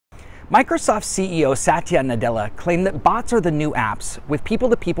Microsoft CEO Satya Nadella claimed that bots are the new apps, with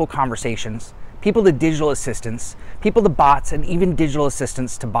people-to-people conversations, people-to-digital assistants, people-to-bots, and even digital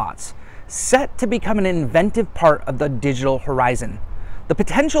assistants to bots, set to become an inventive part of the digital horizon. The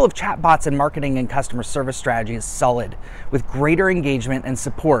potential of chatbots in marketing and customer service strategy is solid, with greater engagement and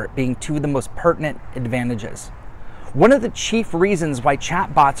support being two of the most pertinent advantages. One of the chief reasons why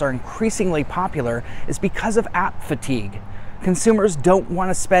chatbots are increasingly popular is because of app fatigue. Consumers don't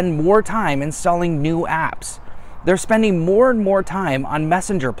want to spend more time installing new apps. They're spending more and more time on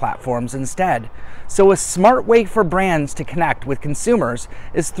messenger platforms instead. So a smart way for brands to connect with consumers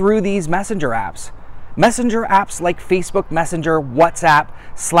is through these messenger apps. Messenger apps like Facebook Messenger, WhatsApp,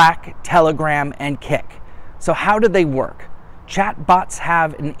 Slack, Telegram, and Kik. So how do they work? Chatbots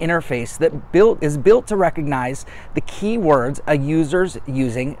have an interface that is built to recognize the keywords a user's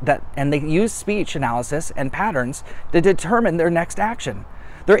using, and they use speech analysis and patterns to determine their next action.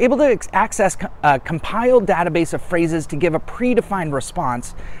 They're able to access a compiled database of phrases to give a predefined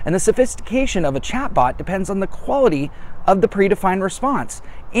response, and the sophistication of a chatbot depends on the quality of the predefined response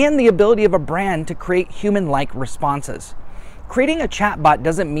and the ability of a brand to create human-like responses. Creating a chatbot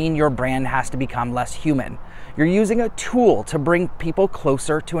doesn't mean your brand has to become less human. You're using a tool to bring people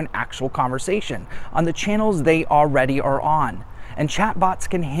closer to an actual conversation on the channels they already are on. And chatbots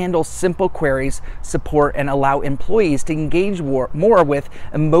can handle simple queries, support, and allow employees to engage more with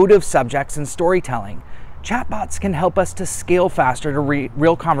emotive subjects and storytelling. Chatbots can help us to scale faster to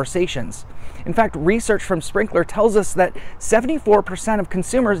real conversations. In fact, research from Sprinkler tells us that 74% of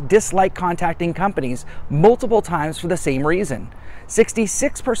consumers dislike contacting companies multiple times for the same reason.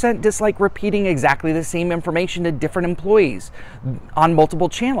 66% dislike repeating exactly the same information to different employees on multiple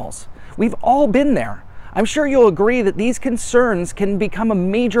channels. We've all been there. I'm sure you'll agree that these concerns can become a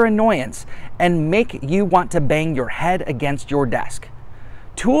major annoyance and make you want to bang your head against your desk.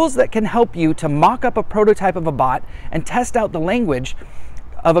 Tools that can help you to mock up a prototype of a bot and test out the language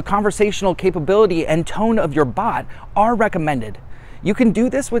of a conversational capability and tone of your bot are recommended. You can do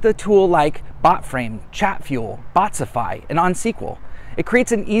this with a tool like BotFrame, ChatFuel, Botsify, and OnSQL. It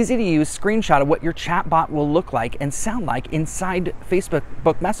creates an easy-to-use screenshot of what your chatbot will look like and sound like inside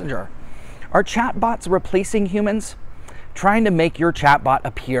Facebook Messenger. Are chatbots replacing humans? Trying to make your chatbot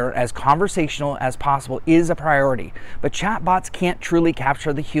appear as conversational as possible is a priority, but chatbots can't truly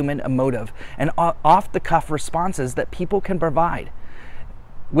capture the human emotive and off-the-cuff responses that people can provide.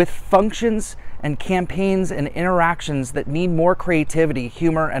 With functions and campaigns and interactions that need more creativity,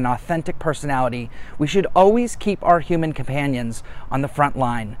 humor, and authentic personality, we should always keep our human companions on the front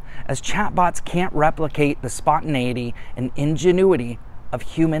line, as chatbots can't replicate the spontaneity and ingenuity of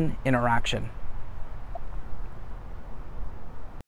human interaction.